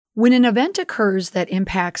When an event occurs that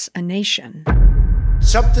impacts a nation,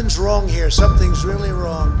 something's wrong here. Something's really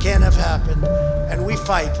wrong. Can't have happened. And we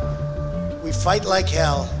fight. We fight like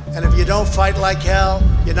hell. And if you don't fight like hell,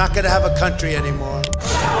 you're not going to have a country anymore.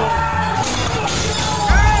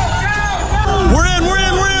 We're in.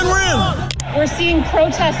 We're seeing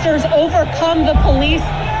protesters overcome the police.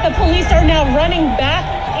 The police are now running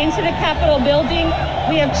back into the Capitol building.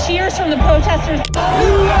 We have cheers from the protesters.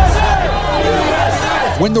 USA!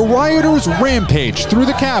 USA! When the rioters rampaged through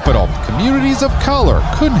the Capitol, communities of color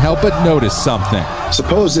couldn't help but notice something.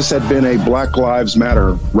 Suppose this had been a Black Lives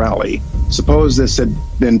Matter rally. Suppose this had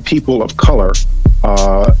been people of color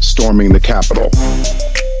storming the Capitol.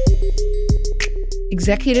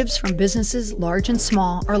 Executives from businesses large and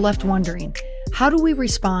small are left wondering, how do we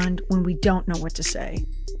respond when we don't know what to say?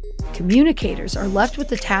 Communicators are left with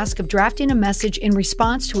the task of drafting a message in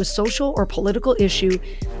response to a social or political issue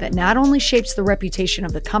that not only shapes the reputation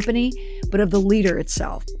of the company, but of the leader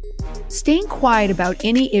itself. Staying quiet about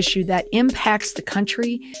any issue that impacts the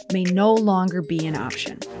country may no longer be an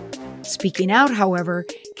option. Speaking out, however,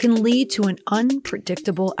 can lead to an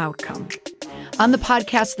unpredictable outcome. On the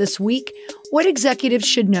podcast this week, what executives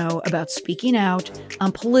should know about speaking out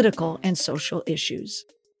on political and social issues.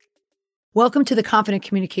 Welcome to the Confident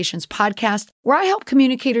Communications Podcast, where I help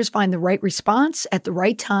communicators find the right response at the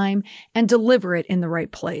right time and deliver it in the right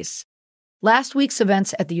place. Last week's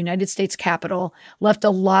events at the United States Capitol left a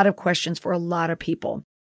lot of questions for a lot of people,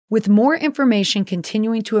 with more information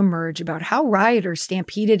continuing to emerge about how rioters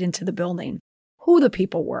stampeded into the building, who the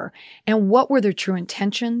people were, and what were their true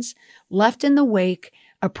intentions, left in the wake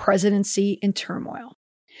a presidency in turmoil.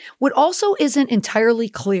 What also isn't entirely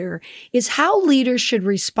clear is how leaders should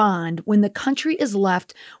respond when the country is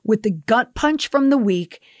left with the gut punch from the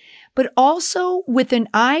weak, but also with an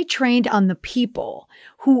eye trained on the people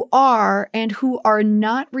who are and who are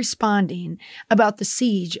not responding about the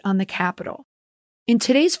siege on the Capitol. In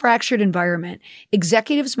today's fractured environment,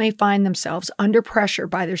 executives may find themselves under pressure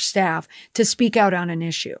by their staff to speak out on an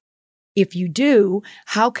issue. If you do,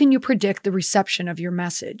 how can you predict the reception of your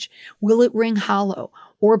message? Will it ring hollow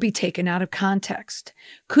or be taken out of context?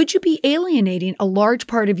 Could you be alienating a large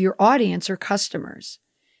part of your audience or customers?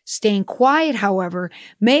 Staying quiet, however,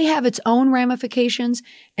 may have its own ramifications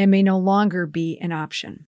and may no longer be an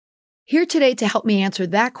option. Here today to help me answer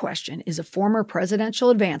that question is a former presidential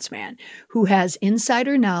advance man who has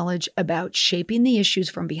insider knowledge about shaping the issues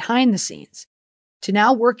from behind the scenes, to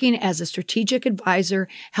now working as a strategic advisor,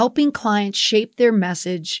 helping clients shape their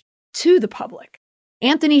message to the public.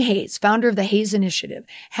 Anthony Hayes, founder of the Hayes Initiative,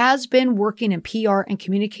 has been working in PR and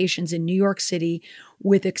communications in New York City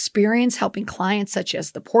with experience helping clients such as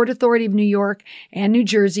the Port Authority of New York and New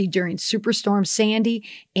Jersey during Superstorm Sandy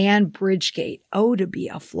and Bridgegate. Oh, to be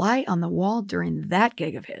a fly on the wall during that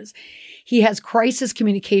gig of his. He has crisis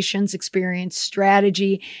communications experience,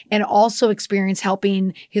 strategy, and also experience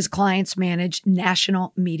helping his clients manage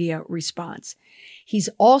national media response. He's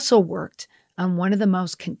also worked on one of the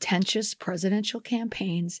most contentious presidential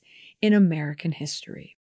campaigns in American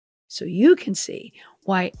history. So you can see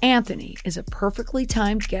why Anthony is a perfectly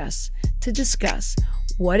timed guest to discuss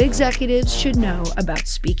what executives should know about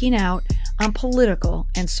speaking out on political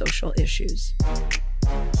and social issues.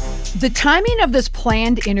 The timing of this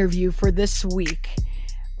planned interview for this week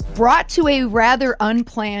brought to a rather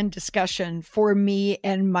unplanned discussion for me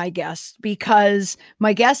and my guest, because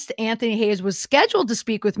my guest, Anthony Hayes, was scheduled to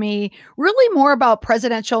speak with me really more about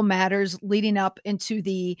presidential matters leading up into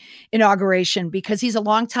the inauguration, because he's a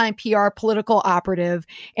longtime PR political operative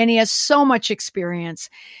and he has so much experience.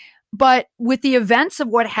 But with the events of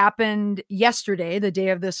what happened yesterday, the day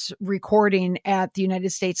of this recording at the United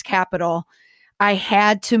States Capitol, I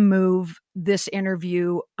had to move this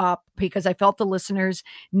interview up because I felt the listeners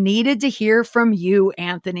needed to hear from you,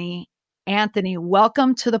 Anthony. Anthony,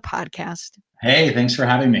 welcome to the podcast. Hey, thanks for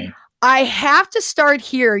having me. I have to start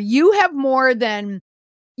here. You have more than,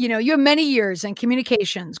 you have many years in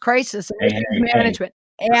communications, crisis, and management.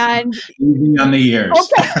 And easy on the years.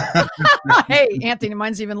 Okay. Hey, Anthony,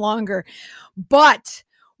 mine's even longer. But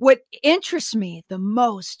what interests me the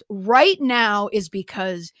most right now is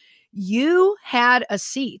because you had a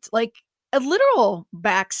seat, like a literal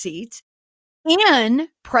back seat in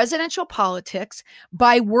presidential politics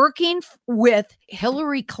by working with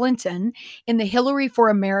Hillary Clinton in the Hillary for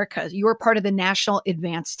America. You were part of the national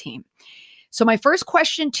advance team. So my first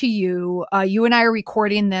question to you, you and I are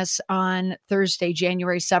recording this on Thursday,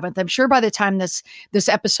 January 7th. I'm sure by the time this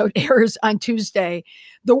episode airs on Tuesday,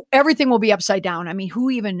 everything will be upside down. I mean, who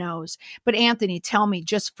even knows? But Anthony, tell me,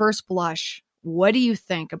 just first blush, what do you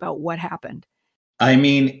think about what happened? I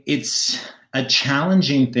mean, it's a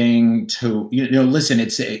challenging thing to, listen,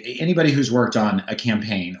 it's anybody who's worked on a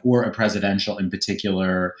campaign or a presidential in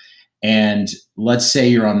particular, and let's say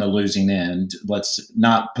you're on the losing end, let's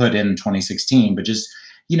not put in 2016, but just,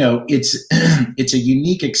 it's a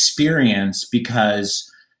unique experience because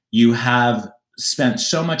you have spent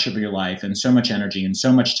so much of your life and so much energy and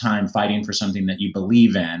so much time fighting for something that you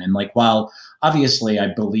believe in. And while obviously I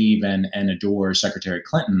believe and adore Secretary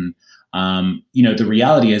Clinton, the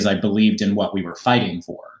reality is I believed in what we were fighting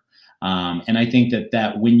for. And I think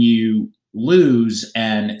that when you lose,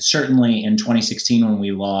 and certainly in 2016 when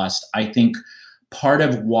we lost, I think part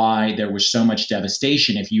of why there was so much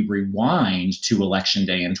devastation, if you rewind to Election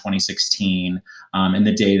Day in 2016, and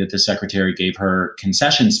the day that the secretary gave her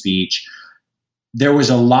concession speech, there was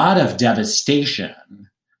a lot of devastation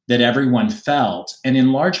that everyone felt. And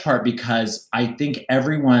in large part because I think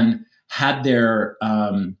everyone had their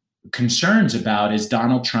concerns about, is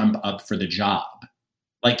Donald Trump up for the job?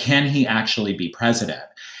 Can he actually be president?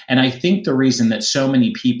 And I think the reason that so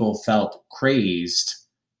many people felt crazed,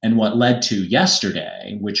 and what led to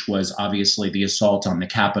yesterday, which was obviously the assault on the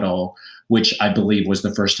Capitol, which I believe was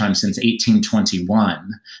the first time since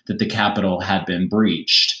 1821 that the Capitol had been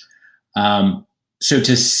breached. So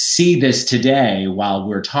to see this today while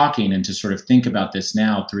we're talking, and to sort of think about this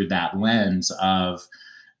now through that lens of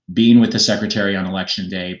being with the secretary on Election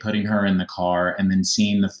Day, putting her in the car, and then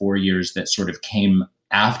seeing the 4 years that sort of came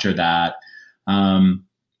after that,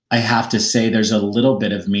 I have to say there's a little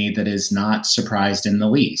bit of me that is not surprised in the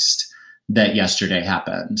least that yesterday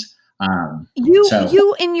happened.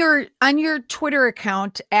 You on your Twitter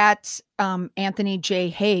account at Anthony J.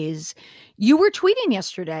 Hayes, you were tweeting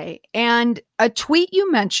yesterday, and a tweet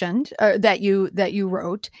you mentioned that you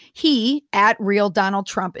wrote, he at Real Donald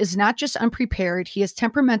Trump is not just unprepared, he is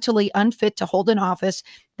temperamentally unfit to hold an office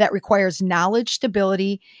that requires knowledge,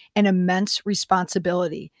 stability, and immense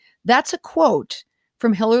responsibility. That's a quote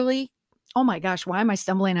from Hillary. Oh my gosh, why am I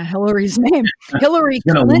stumbling on Hillary's name? Hillary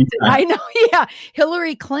Clinton. I know. Yeah.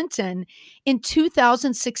 Hillary Clinton in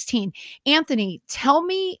 2016. Anthony, tell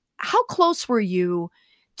me, how close were you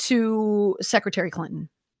to Secretary Clinton?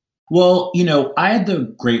 Well, I had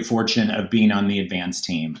the great fortune of being on the Advance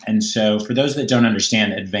team. And so for those that don't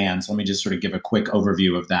understand Advance, let me just sort of give a quick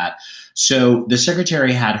overview of that. So the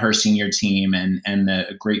secretary had her senior team and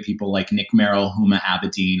the great people like Nick Merrill, Huma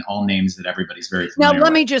Abedin, all names that everybody's very familiar with. Now,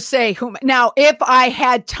 let me just say, now, if I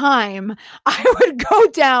had time, I would go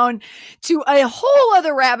down to a whole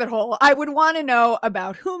other rabbit hole. I would want to know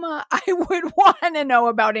about Huma. I would want to know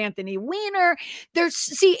about Anthony Weiner.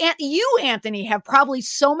 You, Anthony, have probably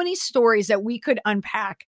so many stories that we could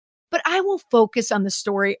unpack, but I will focus on the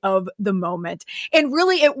story of the moment and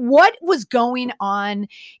really what was going on,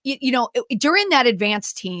 during that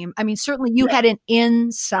Advance team. I mean, certainly you had an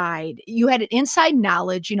inside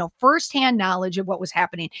knowledge, firsthand knowledge of what was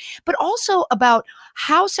happening, but also about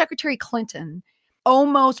how Secretary Clinton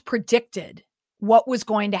almost predicted what was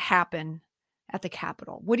going to happen at the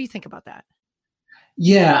Capitol. What do you think about that?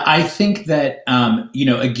 Yeah, I think that,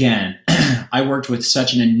 again, I worked with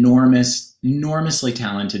such an enormously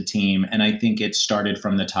talented team. And I think it started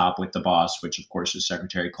from the top with the boss, which of course is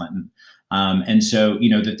Secretary Clinton. And so,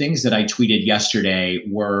 the things that I tweeted yesterday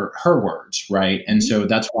were her words, right? And so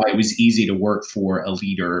that's why it was easy to work for a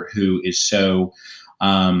leader who is so,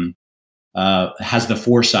 has the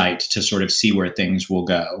foresight to sort of see where things will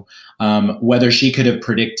go. Whether she could have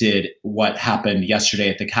predicted what happened yesterday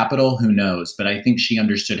at the Capitol, who knows? But I think she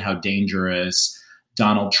understood how dangerous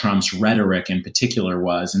Donald Trump's rhetoric in particular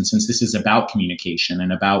was. And since this is about communication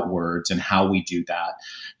and about words and how we do that,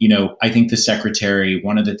 I think the secretary,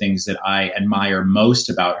 one of the things that I admire most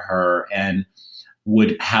about her and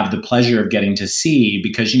would have the pleasure of getting to see,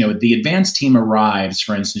 because, the Advance team arrives,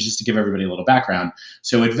 for instance, just to give everybody a little background.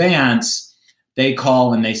 So Advance, they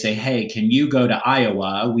call and they say, hey, can you go to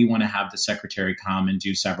Iowa? We want to have the secretary come and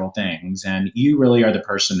do several things. And you really are the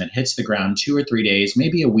person that hits the ground 2 or 3 days,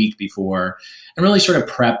 maybe a week before, and really sort of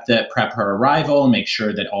prep her arrival and make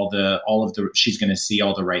sure that she's going to see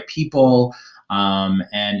all the right people.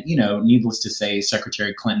 And, needless to say,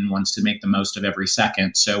 Secretary Clinton wants to make the most of every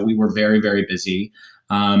second. So we were very, very busy.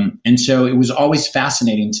 And so it was always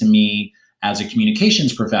fascinating to me as a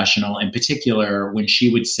communications professional, in particular, when she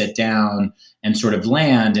would sit down and sort of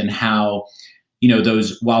land, and how,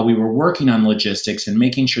 while we were working on logistics and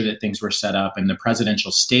making sure that things were set up and the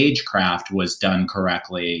presidential stagecraft was done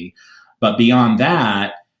correctly. But beyond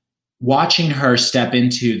that, watching her step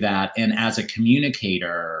into that, and as a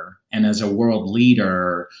communicator and as a world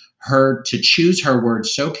leader, her to choose her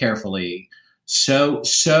words so carefully,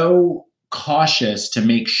 so cautious to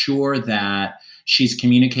make sure that she's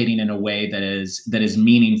communicating in a way that is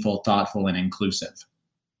meaningful, thoughtful, and inclusive.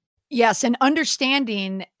 Yes, and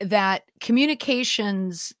understanding that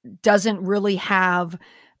communications doesn't really have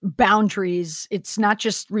boundaries. It's not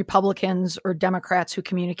just Republicans or Democrats who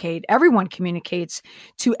communicate. Everyone communicates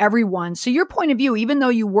to everyone. So your point of view, even though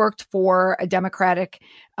you worked for a Democratic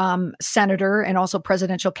senator and also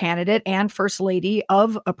presidential candidate and first lady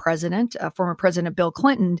of a president, former President Bill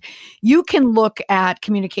Clinton, you can look at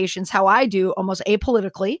communications how I do, almost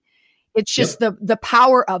apolitically. It's just the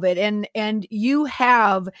power of it. And you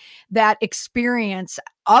have that experience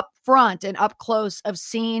up front and up close of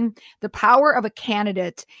seeing the power of a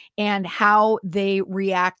candidate and how they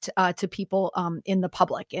react to people in the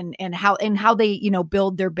public and how they,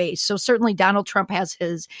 build their base. So certainly Donald Trump has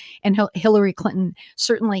his and Hillary Clinton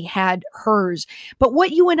certainly had hers. But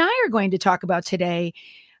what you and I are going to talk about today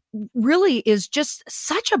really is just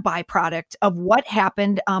such a byproduct of what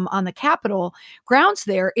happened on the Capitol grounds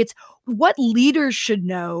there. It's what leaders should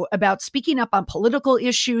know about speaking up on political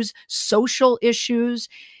issues, social issues,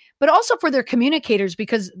 but also for their communicators,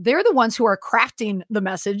 because they're the ones who are crafting the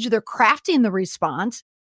message, they're crafting the response.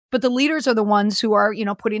 But the leaders are the ones who are,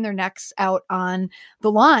 putting their necks out on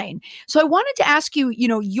the line. So I wanted to ask you,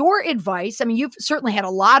 your advice. I mean, you've certainly had a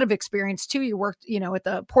lot of experience too. You worked, at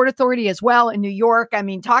the Port Authority as well in New York. I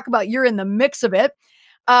mean, talk about you're in the mix of it.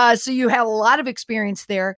 So you have a lot of experience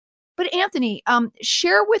there. But Anthony,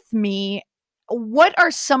 share with me, what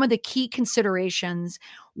are some of the key considerations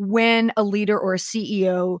when a leader or a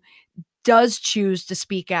CEO does choose to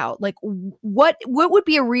speak out? Like what would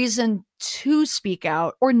be a reason to speak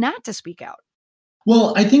out or not to speak out?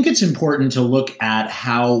 Well, I think it's important to look at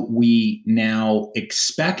how we now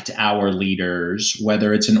expect our leaders,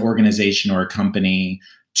 whether it's an organization or a company,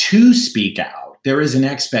 to speak out. There is an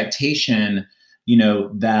expectation,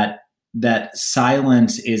 that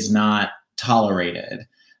silence is not tolerated.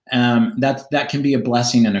 That can be a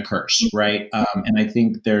blessing and a curse, right? And I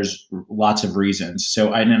think there's lots of reasons.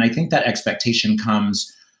 So, and I think that expectation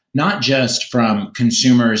comes not just from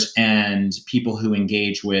consumers and people who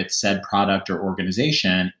engage with said product or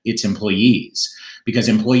organization, it's employees, because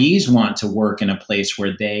employees want to work in a place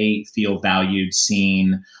where they feel valued,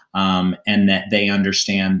 seen, and that they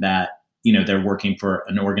understand that they're working for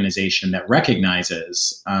an organization that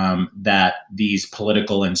recognizes that these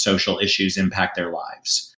political and social issues impact their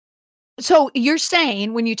lives. So you're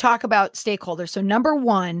saying when you talk about stakeholders, so number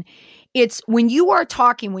one, it's when you are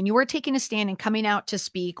talking, when you are taking a stand and coming out to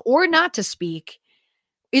speak or not to speak,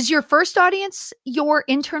 is your first audience your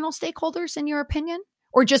internal stakeholders, in your opinion,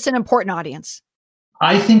 or just an important audience?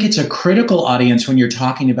 I think it's a critical audience when you're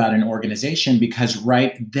talking about an organization because,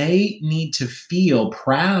 they need to feel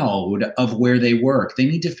proud of where they work. They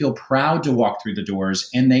need to feel proud to walk through the doors,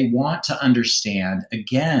 and they want to understand,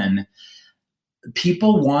 again,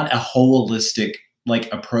 people want a holistic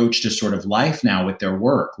approach to sort of life now with their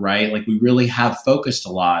work, right? Like we really have focused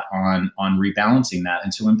a lot on rebalancing that.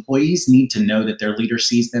 And so employees need to know that their leader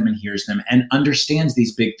sees them and hears them and understands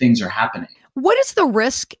these big things are happening. What is the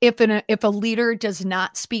risk if a leader does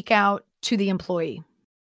not speak out to the employee?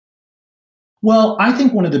 Well, I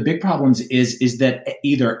think one of the big problems is that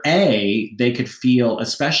either A, they could feel,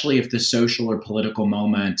 especially if the social or political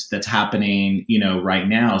moment that's happening, right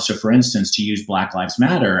now. So for instance, to use Black Lives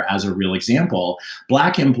Matter as a real example,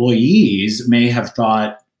 Black employees may have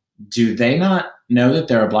thought, do they not know that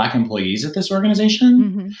there are Black employees at this organization?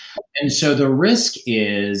 Mm-hmm. And so the risk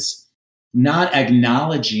is not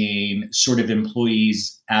acknowledging sort of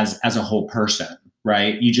employees as a whole person.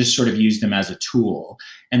 Right? You just sort of use them as a tool.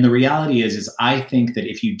 And the reality is I think that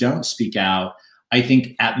if you don't speak out, I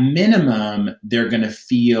think at minimum, they're going to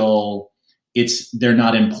feel they're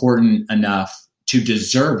not important enough to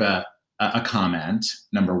deserve a comment,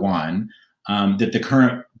 number one, that the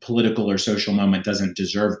current political or social moment doesn't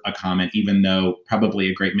deserve a comment, even though probably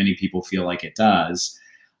a great many people feel like it does.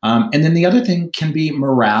 And then the other thing can be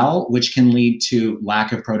morale, which can lead to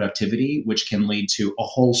lack of productivity, which can lead to a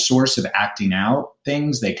whole source of acting out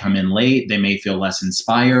things. They come in late. They may feel less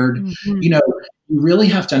inspired. Mm-hmm. You really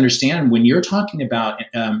have to understand when you're talking about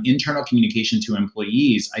internal communication to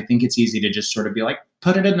employees, I think it's easy to just sort of be like,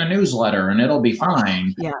 put it in the newsletter and it'll be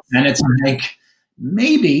fine. Yes. And it's like,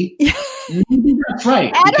 maybe that's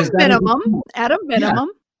right. At a minimum. Yeah.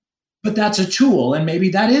 But that's a tool, and maybe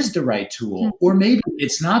that is the right tool, or maybe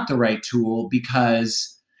it's not the right tool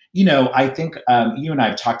because I think you and I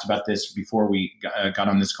have talked about this before we got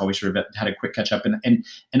on this call. We sort of had a quick catch up, and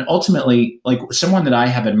ultimately, like someone that I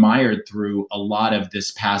have admired through a lot of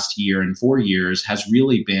this past year and 4 years has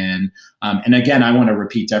really been. And again, I want to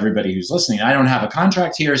repeat to everybody who's listening: I don't have a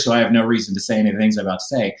contract here, so I have no reason to say any of the things I'm about to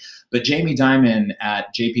say. But Jamie Dimon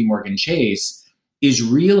at J.P. Morgan Chase is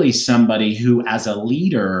really somebody who, as a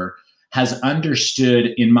leader, has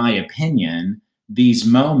understood, in my opinion, these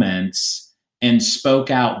moments and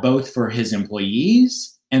spoke out both for his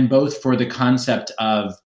employees and both for the concept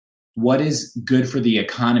of what is good for the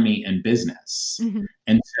economy and business. Mm-hmm.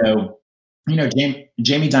 And so, Jamie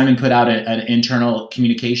Dimon put out an internal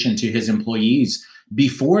communication to his employees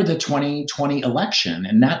before the 2020 election.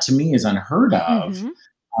 And that to me is unheard of. Mm-hmm.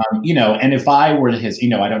 And if I were his,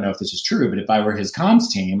 I don't know if this is true, but if I were his comms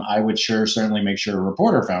team, I would certainly make sure a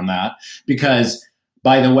reporter found that, because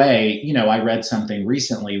by the way, I read something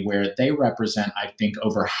recently where they represent, I think,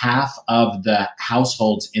 over half of the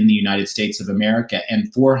households in the United States of America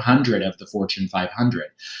and 400 of the Fortune 500.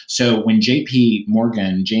 So when J.P.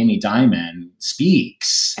 Morgan, Jamie Dimon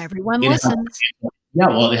speaks, everyone listens.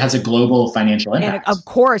 It has a global financial impact. And of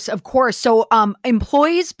course. So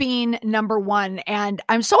employees being number one. And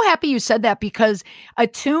I'm so happy you said that, because a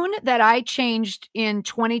tune that I changed in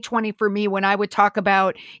 2020 for me when I would talk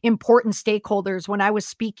about important stakeholders, when I was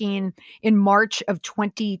speaking in March of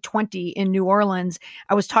 2020 in New Orleans,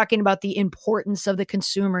 I was talking about the importance of the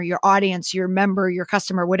consumer, your audience, your member, your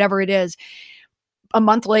customer, whatever it is. A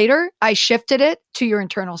month later, I shifted it to your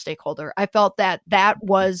internal stakeholder. I felt that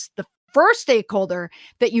was the first stakeholder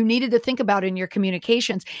that you needed to think about in your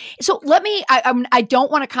communications. So I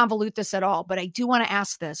don't want to convolute this at all, but I do want to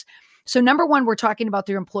ask this. So number one, we're talking about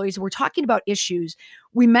their employees. We're talking about issues.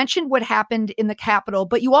 We mentioned what happened in the Capitol,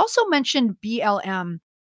 but you also mentioned BLM.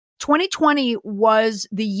 2020 was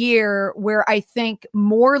the year where I think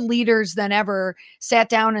more leaders than ever sat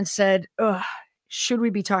down and said, should we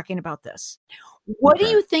be talking about this? What do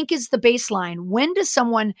you think is the baseline? When does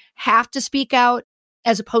someone have to speak out,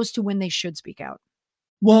 as opposed to when they should speak out?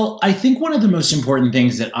 Well, I think one of the most important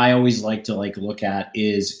things that I always like to look at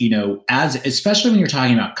is, especially when you're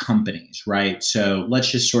talking about companies, right? So let's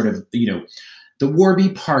just sort of, the Warby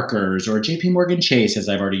Parkers or JP Morgan Chase, as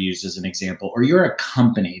I've already used as an example, or you're a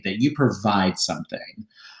company that you provide something.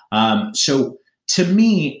 So to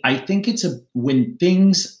me, I think it's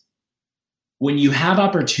when you have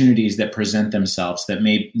opportunities that present themselves that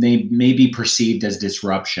may be perceived as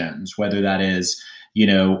disruptions, whether that is,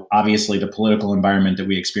 obviously the political environment that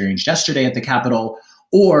we experienced yesterday at the Capitol,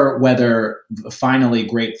 or whether finally,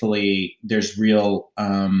 gratefully, there's real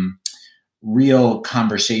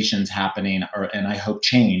conversations happening, and I hope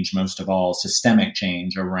change, most of all, systemic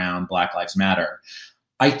change around Black Lives Matter.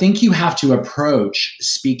 I think you have to approach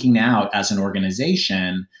speaking out as an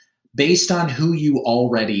organization based on who you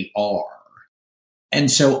already are. And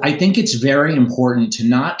so I think it's very important to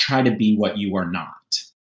not try to be what you are not.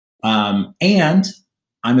 And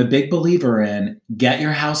I'm a big believer in get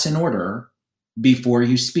your house in order before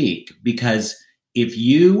you speak, because if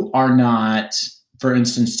you are not, for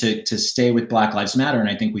instance, to stay with Black Lives Matter, and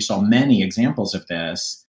I think we saw many examples of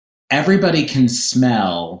this, everybody can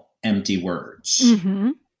smell empty words.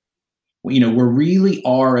 Mm-hmm. We really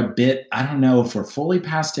are a bit, I don't know if we're fully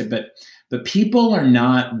past it, but people are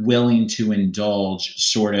not willing to indulge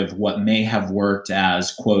sort of what may have worked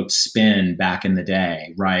as, quote, spin back in the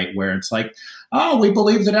day, right? Where it's like, oh, we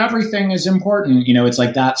believe that everything is important. It's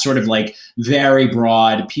like that sort of like very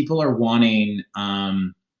broad. People are wanting,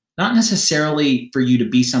 not necessarily for you to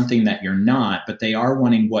be something that you're not, but they are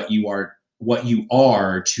wanting what you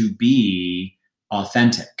are to be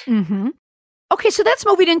authentic. Mm-hmm. Okay, so that's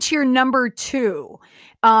moving into your number two.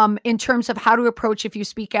 In terms of how to approach if you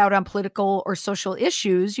speak out on political or social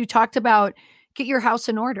issues. You talked about get your house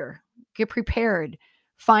in order, get prepared,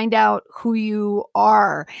 find out who you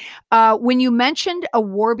are. When you mentioned a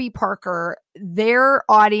Warby Parker, their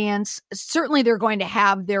audience, certainly they're going to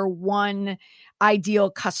have their one ideal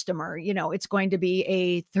customer. It's going to be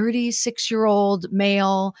a 36-year-old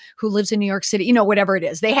male who lives in New York City, whatever it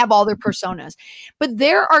is. They have all their personas. But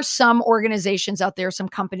there are some organizations out there, some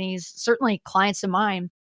companies, certainly clients of mine,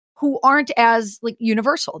 who aren't as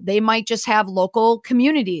universal. They might just have local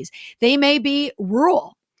communities. They may be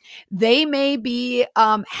rural. They may be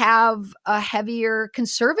have a heavier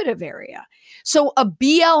conservative area. So a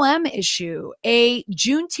BLM issue, a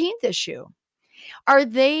Juneteenth issue, are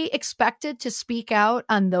they expected to speak out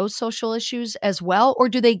on those social issues as well? Or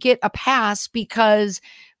do they get a pass because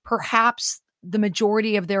perhaps the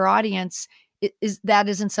majority of their audience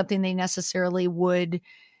isn't something they necessarily would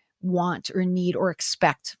want or need or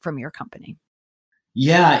expect from your company?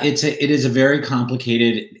 Yeah, it is a very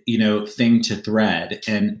complicated, thing to thread.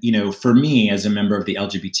 And, for me as a member of the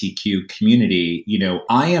LGBTQ community,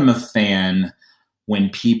 I am a fan when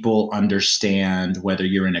people understand whether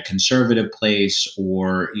you're in a conservative place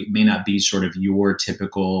or it may not be sort of your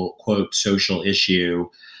typical quote social issue.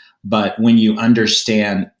 But when you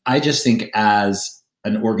understand, I just think as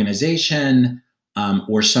an organization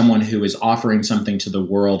or someone who is offering something to the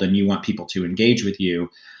world and you want people to engage with you,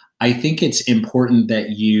 I think it's important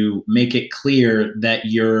that you make it clear that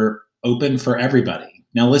you're open for everybody.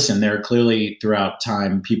 Now, listen, there are clearly throughout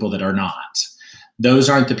time people that are not. Those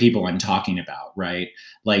aren't the people I'm talking about, right?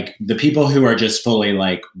 Like the people who are just fully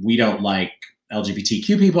like, we don't like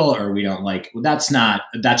LGBTQ people or we don't like, that's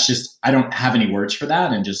just, I don't have any words for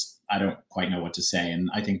that. And just, I don't quite know what to say.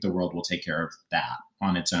 And I think the world will take care of that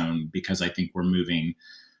on its own because I think we're moving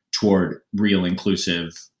toward real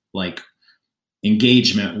inclusive, like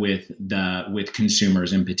engagement with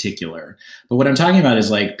consumers in particular. But what I'm talking about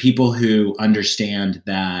is like people who understand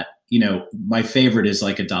that, my favorite is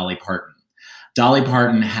like a Dolly Parton. Dolly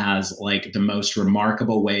Parton has like the most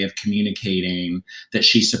remarkable way of communicating that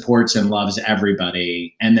she supports and loves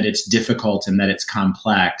everybody and that it's difficult and that it's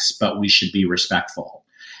complex, but we should be respectful.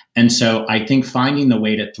 And so I think finding the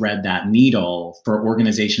way to thread that needle for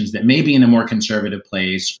organizations that may be in a more conservative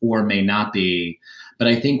place or may not be. But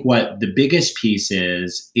I think what the biggest piece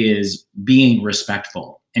is being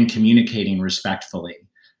respectful and communicating respectfully.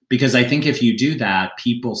 Because I think if you do that,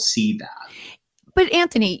 people see that. But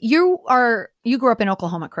Anthony, you grew up in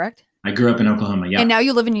Oklahoma, correct? I grew up in Oklahoma, yeah. And now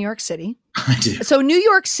you live in New York City. I do. So New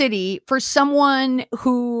York City, for someone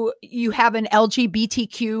who you have an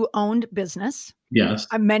LGBTQ owned business. Yes.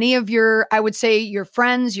 Many of your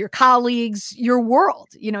friends, your colleagues, your world,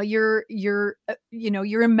 you're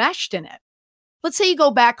enmeshed in it. Let's say you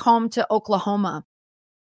go back home to Oklahoma.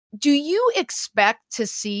 Do you expect to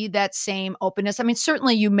see that same openness? I mean,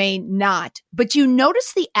 certainly you may not, but do you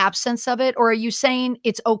notice the absence of it? Or are you saying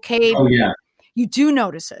it's okay? Oh, yeah. You do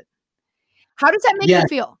notice it. How does that make you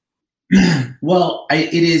feel? Well,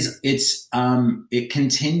 it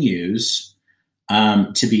continues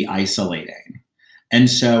to be isolating. And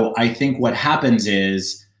so I think what happens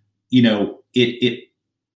is, you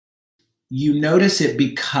notice it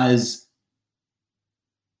because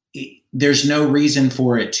there's no reason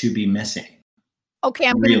for it to be missing. Okay,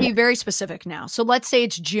 I'm going to be very specific now. So let's say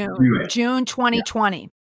it's June 2020. Yeah.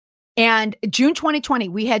 And June 2020,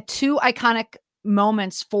 we had two iconic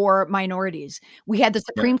moments for minorities. We had the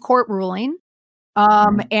Supreme Court ruling,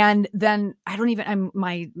 and then I'm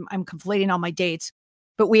conflating all my dates,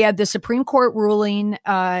 but we had the Supreme Court ruling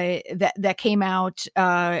that came out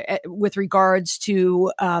with regards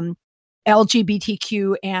to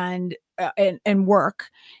LGBTQ and work.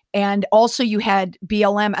 And also you had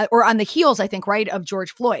BLM, or on the heels, I think, right, of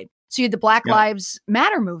George Floyd. So you had the Black Lives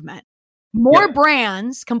Matter movement. More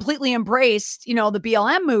brands completely embraced, the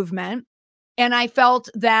BLM movement. And I felt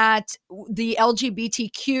that the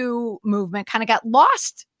LGBTQ movement kind of got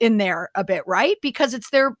lost in there a bit, right? Because it's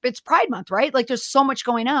Pride Month, right? Like there's so much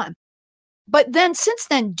going on. But then since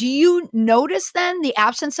then, do you notice then the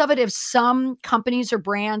absence of it if some companies or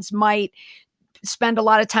brands might spend a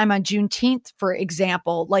lot of time on Juneteenth, for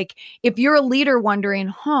example? Like if you're a leader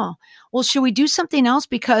wondering, well, should we do something else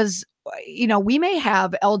because, we may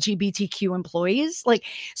have LGBTQ employees? Like,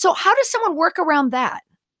 so how does someone work around that?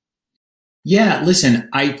 Yeah, listen,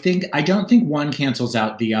 I don't think one cancels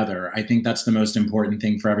out the other. I think that's the most important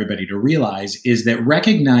thing for everybody to realize is that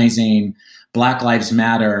recognizing Black Lives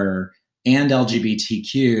Matter and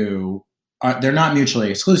LGBTQ, they're not mutually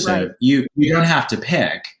exclusive. Right. You don't have to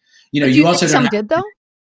pick. You also don't. Some did though.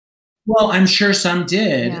 Well, I'm sure some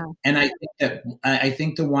did, and I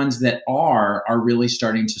think the ones that are really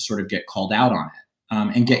starting to sort of get called out on it,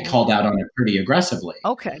 and get called out on it pretty aggressively.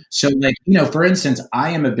 Okay. So, for instance, I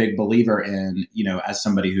am a big believer in, as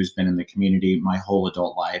somebody who's been in the community my whole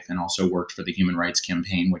adult life, and also worked for the Human Rights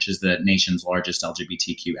Campaign, which is the nation's largest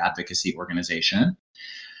LGBTQ advocacy organization.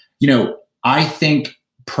 I think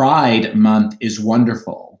Pride Month is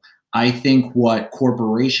wonderful. I think what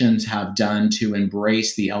corporations have done to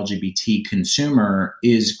embrace the LGBT consumer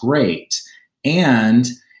is great. And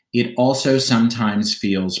it also sometimes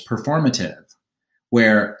feels performative,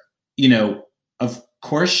 where, of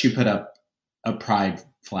course you put up a pride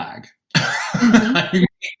flag. I mean,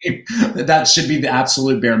 that should be the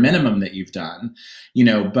absolute bare minimum that you've done,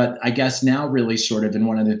 but I guess now really sort of, and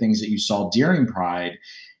one of the things that you saw during Pride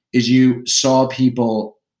is you saw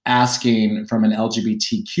people asking from an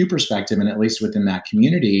LGBTQ perspective, and at least within that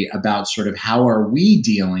community, about sort of how are we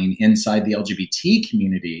dealing inside the LGBT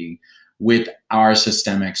community with our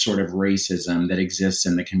systemic sort of racism that exists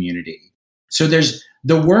in the community. So there's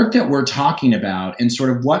the work that we're talking about, and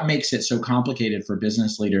sort of what makes it so complicated for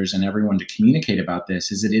business leaders and everyone to communicate about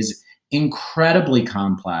this is it is incredibly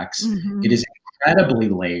complex. Mm-hmm. It is incredibly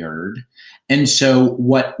layered. And so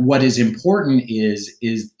what is important is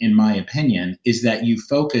in my opinion, is that you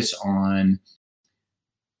focus on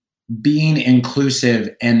being inclusive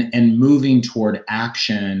and moving toward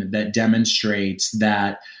action that demonstrates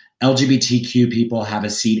that LGBTQ people have a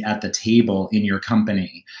seat at the table in your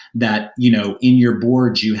company, that, you know, in your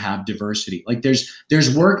boards, you have diversity. Like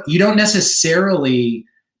there's work, you don't necessarily,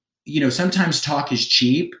 you know, sometimes talk is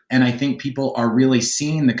cheap. And I think people are really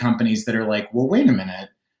seeing the companies that are like, well, wait a minute,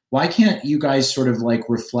 why can't you guys sort of like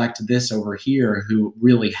reflect this over here who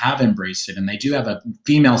really have embraced it? And they do have a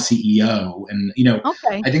female CEO. And, you know,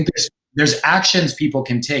 okay. I think there's actions people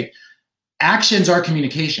can take. Actions are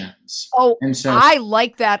communications. Oh, and so I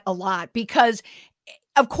like that a lot because,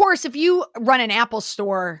 of course, if you run an Apple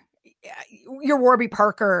store, you're Warby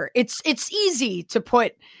Parker. It's easy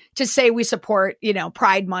to say we support, you know,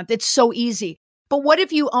 Pride Month. It's so easy. But what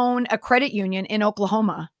if you own a credit union in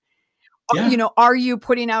Oklahoma? Yeah. You know, are you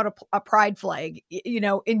putting out a pride flag, you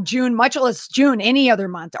know, in June, much less June, any other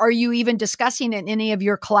month? Are you even discussing it in any of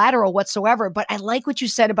your collateral whatsoever? But I like what you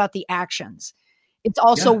said about the actions. It's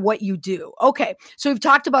also what you do. Okay. So we've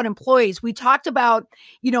talked about employees. We talked about,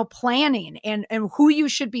 you know, planning and who you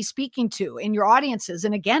should be speaking to in your audiences.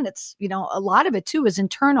 And again, it's, you know, a lot of it too is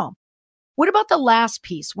internal. What about the last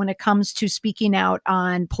piece when it comes to speaking out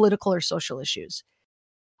on political or social issues?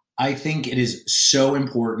 I think it is so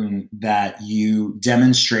important that you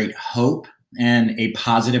demonstrate hope and a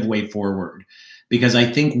positive way forward, because I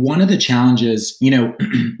think one of the challenges, you know,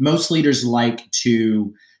 most leaders like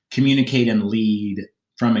to communicate and lead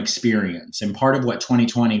from experience. And part of what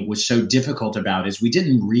 2020 was so difficult about is we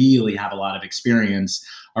didn't really have a lot of experience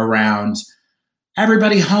around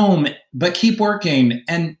everybody home, but keep working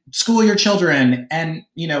and school your children and,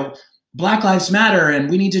 you know, Black Lives Matter. And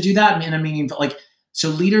we need to do that in a meaningful, like, so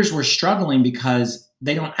leaders were struggling because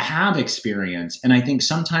they don't have experience. And I think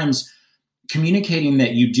sometimes communicating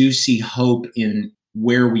that you do see hope in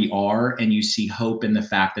where we are, and you see hope in the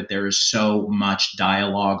fact that there is so much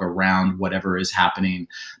dialogue around whatever is happening.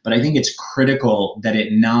 But I think it's critical that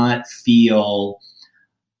it not feel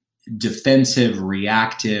defensive,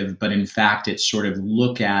 reactive, but in fact, it's sort of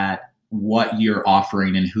look at what you're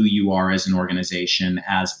offering and who you are as an organization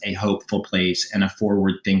as a hopeful place and a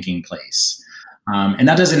forward-thinking place. And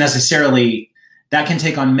that doesn't necessarily, that can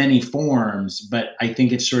take on many forms, but I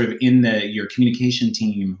think it's sort of in your communication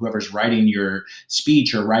team, whoever's writing your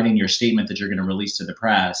speech or writing your statement that you're going to release to the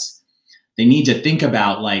press, they need to think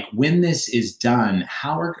about, like, when this is done,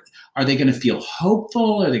 how are they going to feel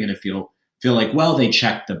hopeful? Are they going to feel like, well, they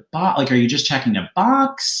checked the box? Like, are you just checking a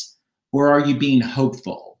box, or are you being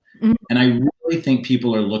hopeful? Mm-hmm. And I really think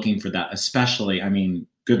people are looking for that, especially, I mean,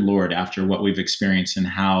 good Lord, after what we've experienced and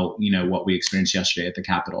how, you know, what we experienced yesterday at the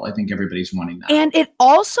Capitol. I think everybody's wanting that. And it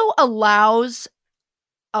also allows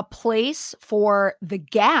a place for the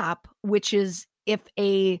gap, which is if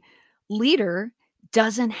a leader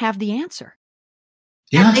doesn't have the answer.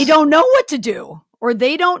 Yes. And they don't know what to do, or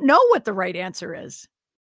they don't know what the right answer is.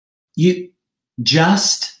 You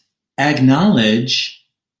just acknowledge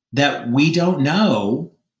that we don't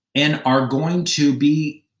know and are going to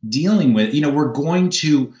be dealing with, you know, we're going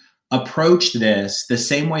to approach this the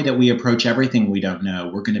same way that we approach everything we don't know.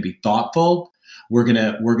 We're going to be thoughtful. We're going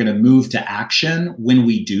to move to action when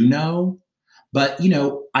we do know. But, you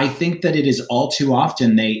know, I think that it is all too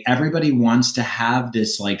often everybody wants to have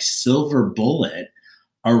this like silver bullet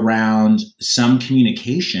around some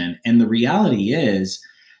communication. And the reality is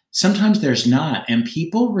sometimes there's not. And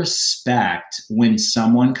people respect when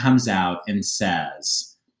someone comes out and says,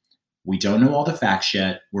 we don't know all the facts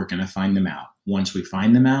yet. We're going to find them out. Once we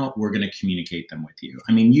find them out, we're going to communicate them with you.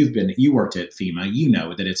 I mean, you worked at FEMA. You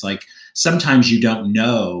know that it's like sometimes you don't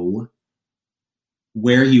know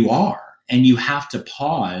where you are and you have to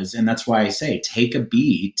pause. And that's why I say take a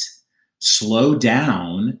beat, slow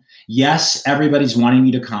down. Yes, everybody's wanting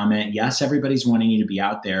you to comment. Yes, everybody's wanting you to be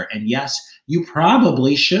out there. And yes, you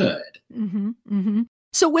probably should. Mm-hmm, mm-hmm.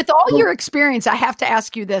 So with all your experience, I have to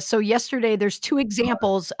ask you this. So yesterday, there's two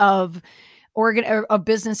examples of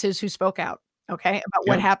businesses who spoke out, okay, about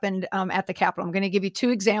what happened at the Capitol. I'm going to give you two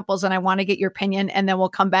examples, and I want to get your opinion, and then we'll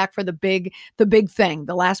come back for the big thing,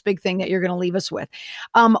 the last big thing that you're going to leave us with.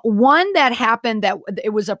 One that happened, that it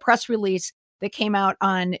was a press release that came out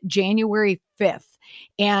on January 5th.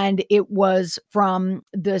 And it was from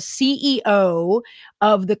the CEO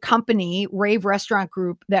of the company, Rave Restaurant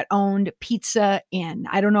Group, that owned Pizza Inn.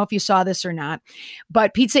 I don't know if you saw this or not,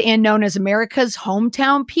 but Pizza Inn, known as America's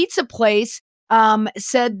hometown pizza place,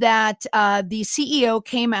 said that the CEO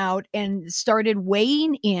came out and started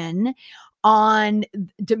weighing in on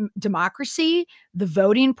democracy, the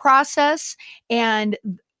voting process, and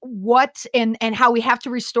and how we have to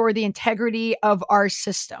restore the integrity of our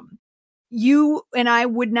system. You and I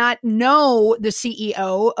would not know the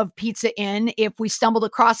CEO of Pizza Inn if we stumbled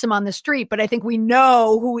across him on the street, but I think we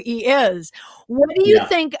know who he is. What do you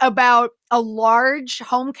think about a large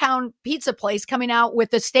hometown pizza place coming out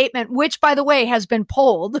with a statement, which, by the way, has been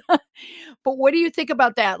pulled? But what do you think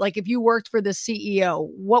about that? Like, if you worked for the CEO,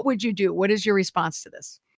 what would you do? What is your response to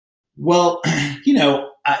this? Well,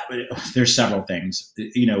 there's several things.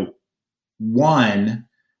 One,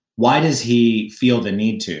 why does he feel the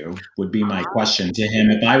need to, would be my question to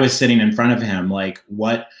him. If I was sitting in front of him, like,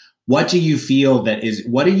 what do you feel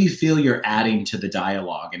what do you feel you're adding to the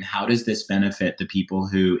dialogue, and how does this benefit the people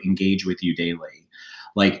who engage with you daily?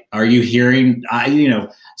 Like, are you hearing,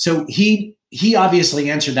 so he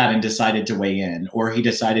obviously answered that and decided to weigh in, or he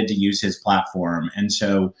decided to use his platform. And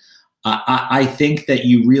so I think that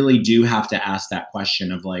you really do have to ask that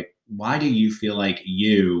question of, like, why do you feel like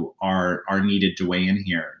you are needed to weigh in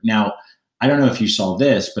here? Now, I don't know if you saw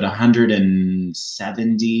this, but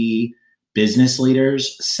 170 business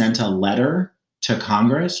leaders sent a letter to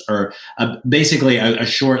Congress, or basically a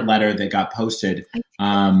short letter that got posted.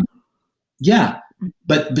 But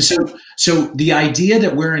so the idea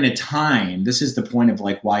that we're in a time, this is the point of,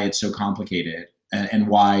 like, why it's so complicated and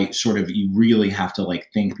why sort of you really have to, like,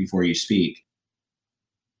 think before you speak.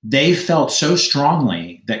 They felt so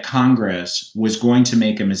strongly that Congress was going to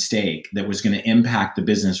make a mistake that was going to impact the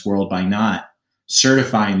business world by not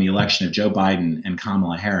certifying the election of Joe Biden and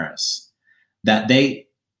Kamala Harris, that I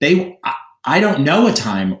don't know a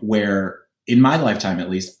time where, in my lifetime at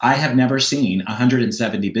least, I have never seen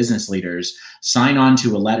 170 business leaders sign on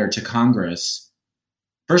to a letter to Congress,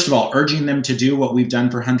 first of all, urging them to do what we've done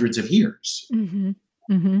for hundreds of years. Mm-hmm.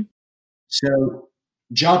 Mm-hmm. So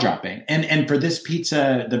jaw-dropping. And for this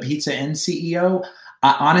the Pizza Inn CEO,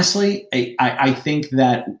 honestly, I think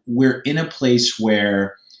that we're in a place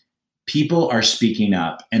where people are speaking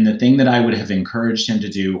up. And the thing that I would have encouraged him to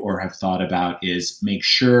do or have thought about is make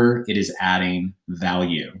sure it is adding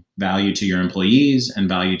value to your employees and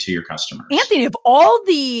value to your customers. Anthony, of all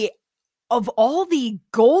the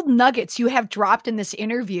gold nuggets you have dropped in this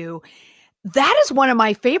interview, that is one of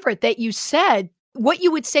my favorite that you said. What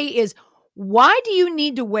you would say is, why do you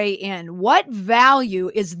need to weigh in? What value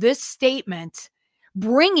is this statement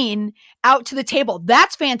bringing out to the table?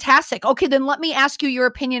 That's fantastic. Okay, then let me ask you your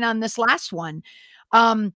opinion on this last one.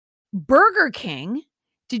 Burger King,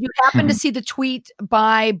 did you happen to see the tweet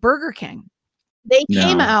by Burger King? They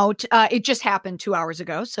came out, it just happened 2 hours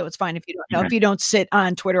ago, so it's fine if you don't know, if you don't sit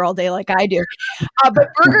on Twitter all day like I do. But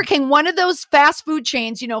Burger King, one of those fast food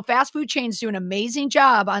chains, fast food chains do an amazing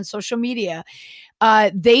job on social media.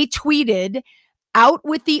 They tweeted, "Out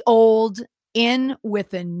with the old, in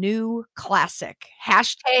with a new classic.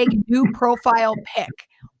 Hashtag new profile pic."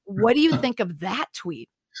 What do you think of that tweet?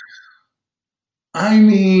 I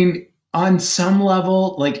mean, on some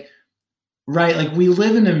level, like we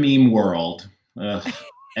live in a meme world. Both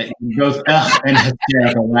and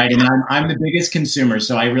hysterical, right? And I'm the biggest consumer,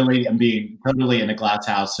 so I really am being totally in a glass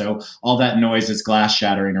house. So all that noise is glass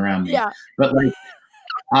shattering around me. Yeah. But like,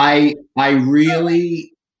 I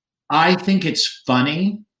think it's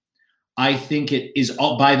funny. I think it is.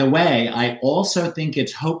 By the way, I also think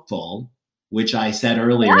it's hopeful, which I said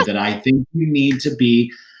earlier, that I think we need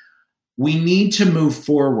to move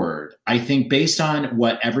forward. I think based on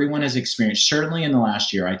what everyone has experienced, certainly in the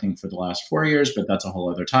last year, I think for the last 4 years, but that's a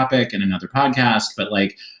whole other topic and another podcast. But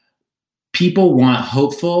like, people want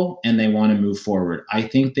hopeful and they want to move forward. I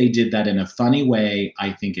think they did that in a funny way.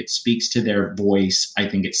 I think it speaks to their voice. I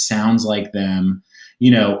think it sounds like them.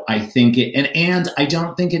 I think it, and I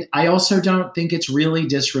also don't think it's really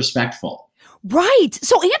disrespectful. Right.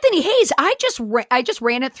 So Anthony Hayes, I just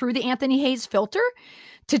ran it through the Anthony Hayes filter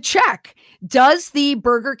to check, does the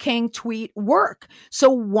Burger King tweet work? So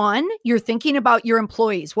one, you're thinking about your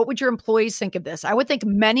employees. What would your employees think of this? I would think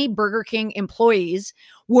many Burger King employees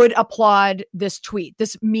would applaud this tweet,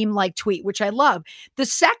 this meme-like tweet, which I love. The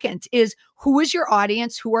second is, who is your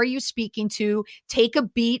audience? Who are you speaking to? Take a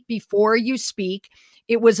beat before you speak.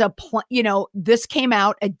 It was this came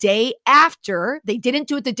out a day after. They didn't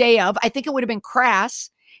do it the day of. I think it would have been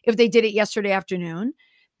crass if they did it yesterday afternoon.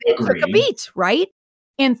 They took a beat, right?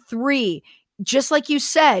 And three, just like you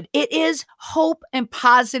said, it is hope and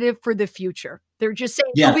positive for the future. They're just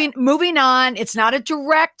saying, moving on. It's not a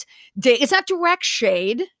direct dig. It's not direct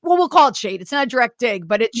shade. Well, we'll call it shade. It's not a direct dig,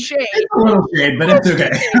 but it's shade. It's a little shade, but it's okay.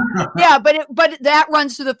 Yeah, but that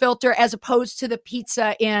runs through the filter as opposed to the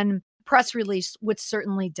pizza in press release, which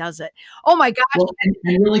certainly does it. Oh my gosh. Well,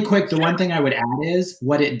 and really quick, the one thing I would add is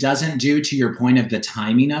what it doesn't do, to your point of the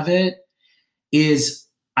timing of it, is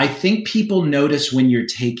I think people notice when you're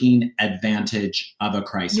taking advantage of a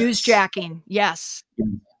crisis. Newsjacking, yes.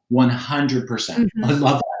 100%. Mm-hmm. I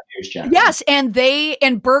love that newsjacking. Yes,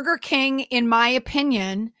 and Burger King, in my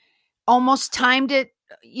opinion, almost timed it,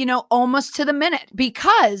 almost to the minute,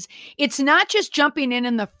 because it's not just jumping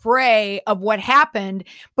in the fray of what happened,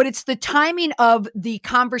 but it's the timing of the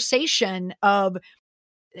conversation of,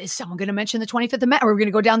 is someone going to mention the 25th Amendment? Are we going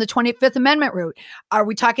to go down the 25th Amendment route? Are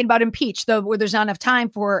we talking about impeach, though, where there's not enough time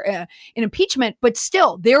for an impeachment, but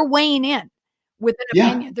still they're weighing in with an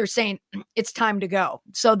opinion. They're saying it's time to go.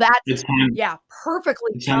 So that's,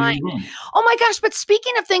 perfectly timed. Oh my gosh. But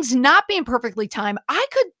speaking of things not being perfectly timed, I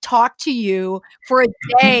could talk to you for a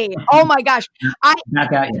day. Oh my gosh.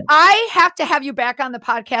 I have to have you back on the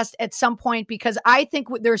podcast at some point, because I think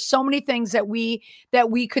there's so many things that we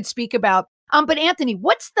could speak about. But Anthony,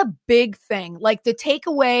 what's the big thing? Like the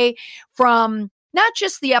takeaway from not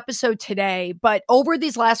just the episode today, but over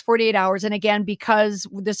these last 48 hours. And again, because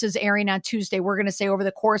this is airing on Tuesday, we're going to say over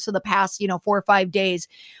the course of the past, 4 or 5 days,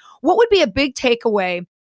 what would be a big takeaway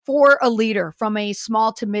for a leader from a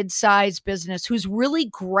small to mid-sized business who's really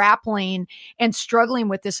grappling and struggling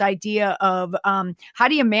with this idea of how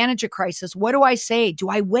do you manage a crisis? What do I say? Do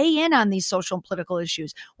I weigh in on these social and political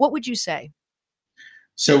issues? What would you say?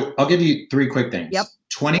 So I'll give you 3 quick things. Yep.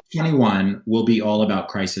 2021 will be all about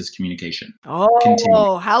crisis communication.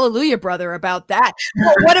 Oh, hallelujah, brother, about that.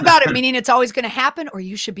 Well, what about it? Meaning it's always going to happen, or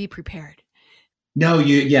you should be prepared? No,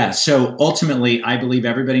 So ultimately, I believe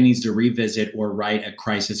everybody needs to revisit or write a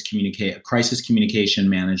crisis communication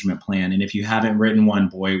management plan. And if you haven't written one,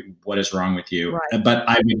 boy, what is wrong with you? Right. But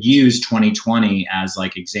I would use 2020 as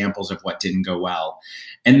like examples of what didn't go well.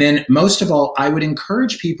 And then most of all, I would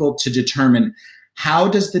encourage people to determine, how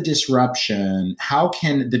can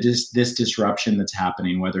this disruption that's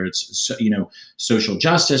happening, whether it's, social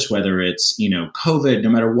justice, whether it's, COVID, no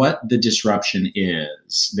matter what the disruption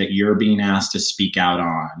is that you're being asked to speak out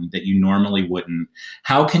on that you normally wouldn't,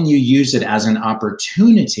 how can you use it as an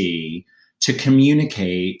opportunity to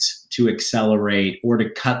communicate, to accelerate, or to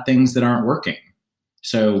cut things that aren't working?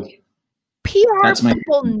 So PR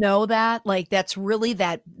people know that, like, that's really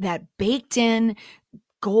that baked in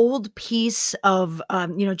gold piece of,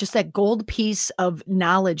 just that gold piece of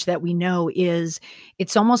knowledge that we know is,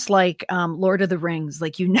 it's almost like Lord of the Rings,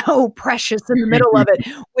 like, precious in the middle of it,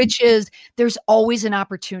 which is there's always an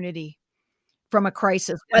opportunity from a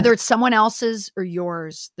crisis, whether it's someone else's or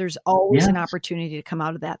yours. There's always an opportunity to come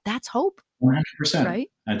out of that. That's hope. 100%. Right?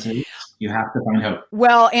 That's it. You have to find hope.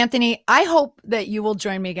 Well, Anthony, I hope that you will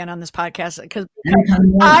join me again on this podcast, because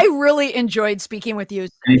I really enjoyed speaking with you.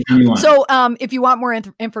 So if you want more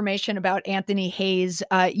information about Anthony Hayes,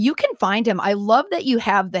 you can find him. I love that you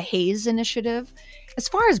have the Hayes Initiative. As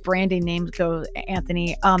far as branding names go,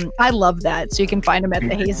 Anthony, I love that. So you can find him at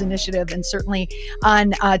the Hayes Initiative, and certainly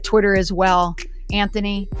on Twitter as well.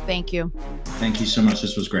 Anthony, thank you. Thank you so much.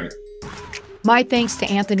 This was great. My thanks to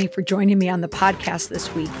Anthony for joining me on the podcast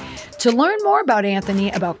this week. To learn more about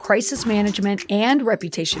Anthony, about crisis management and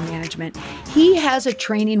reputation management, he has a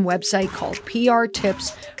training website called PR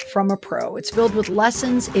Tips from a Pro. It's filled with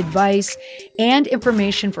lessons, advice, and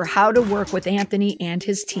information for how to work with Anthony and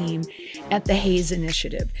his team at the Hayes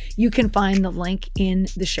Initiative. You can find the link in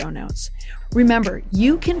the show notes. Remember,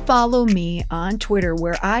 you can follow me on Twitter,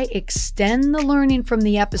 where I extend the learning from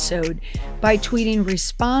the episode by tweeting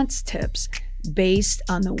response tips based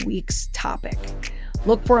on the week's topic.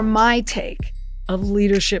 Look for my take of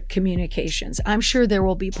leadership communications. I'm sure there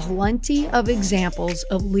will be plenty of examples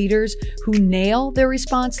of leaders who nail their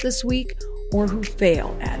response this week or who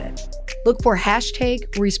fail at it. Look for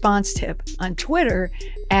 #ResponseTip on Twitter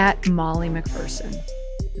at Molly McPherson.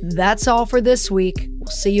 That's all for this week.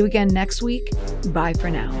 We'll see you again next week. Bye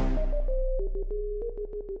for now.